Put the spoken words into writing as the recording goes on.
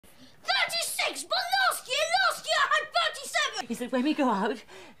is that when we go out,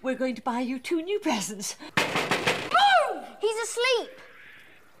 we're going to buy you 2 new presents. Move! He's asleep.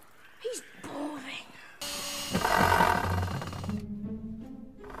 He's boring.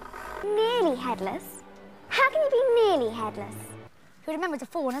 Nearly headless? How can he be nearly headless? He'll remember to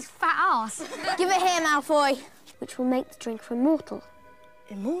fall on his fat ass. Give it here, Malfoy. Which will make the drink immortal.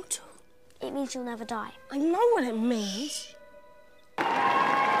 Immortal? It means you'll never die. I know what it means.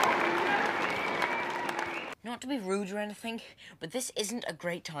 Not to be rude or anything, but this isn't a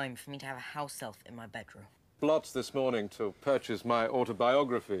great time for me to have a house elf in my bedroom. Plots this morning to purchase my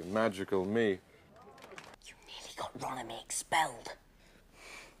autobiography, Magical Me. You nearly got Ron and me expelled.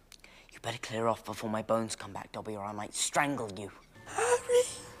 You better clear off before my bones come back, Dobby, or I might strangle you. Harry!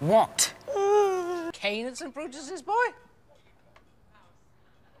 What? Kane and St. Brutus's boy?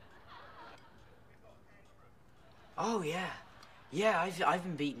 Oh, yeah. Yeah, I've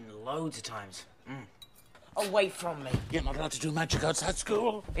been beaten loads of times. Away from me. You're not allowed to do magic outside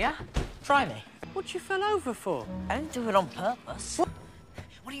school. Yeah? Try me. What you fell over for? I didn't do it on purpose.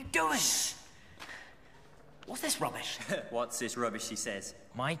 What are you doing? What's this rubbish? What's this rubbish, he says?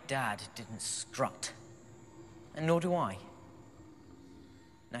 My dad didn't strut. And nor do I.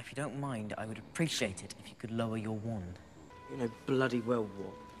 Now, if you don't mind, I would appreciate it if you could lower your wand. You know bloody well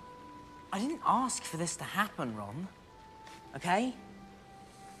what. I didn't ask for this to happen, Ron. Okay?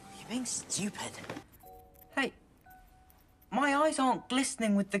 You're being stupid. Hey, my eyes aren't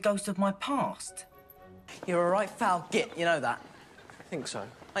glistening with the ghost of my past. You're a right foul git, you know that. I think so.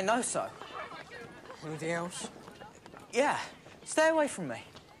 I know so. Anything else? Yeah, stay away from me.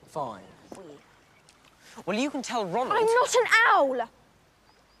 Fine. Well, you can tell Ronald... I'm not an owl!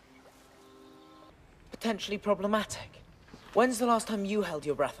 Potentially problematic. When's the last time you held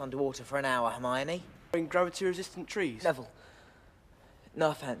your breath underwater for an hour, Hermione? In gravity-resistant trees? Neville,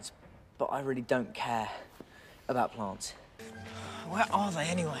 no offence, but I really don't care about plants. Where are they,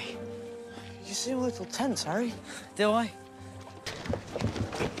 anyway? You seem a little tense, Harry. Do I?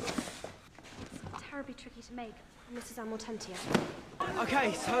 Terribly tricky to make. Mrs. Amortentia.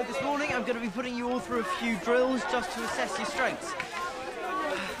 OK, so this morning I'm going to be putting you all through a few drills just to assess your strengths.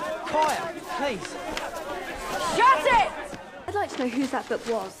 Quiet, please. Shut it! I'd like to know whose that book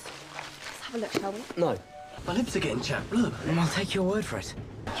was. Let's have a look, shall we? No. My lips are getting chapped, look. I'll take your word for it.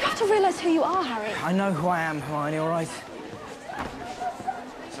 You have to realise who you are, Harry. I know who I am, Hermione, all right?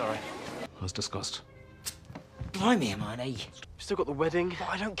 Sorry. I was discussed. Blimey, Hermione. You've still got the wedding. But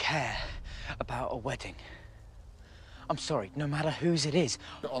I don't care about a wedding. I'm sorry, no matter whose it is.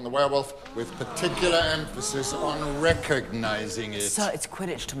 On the werewolf, with particular emphasis on recognizing it. Sir, it's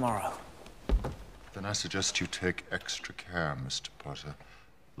Quidditch tomorrow. Then I suggest you take extra care, Mr. Potter.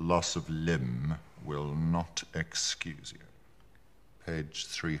 Loss of limb will not excuse you. Page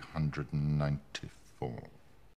 395.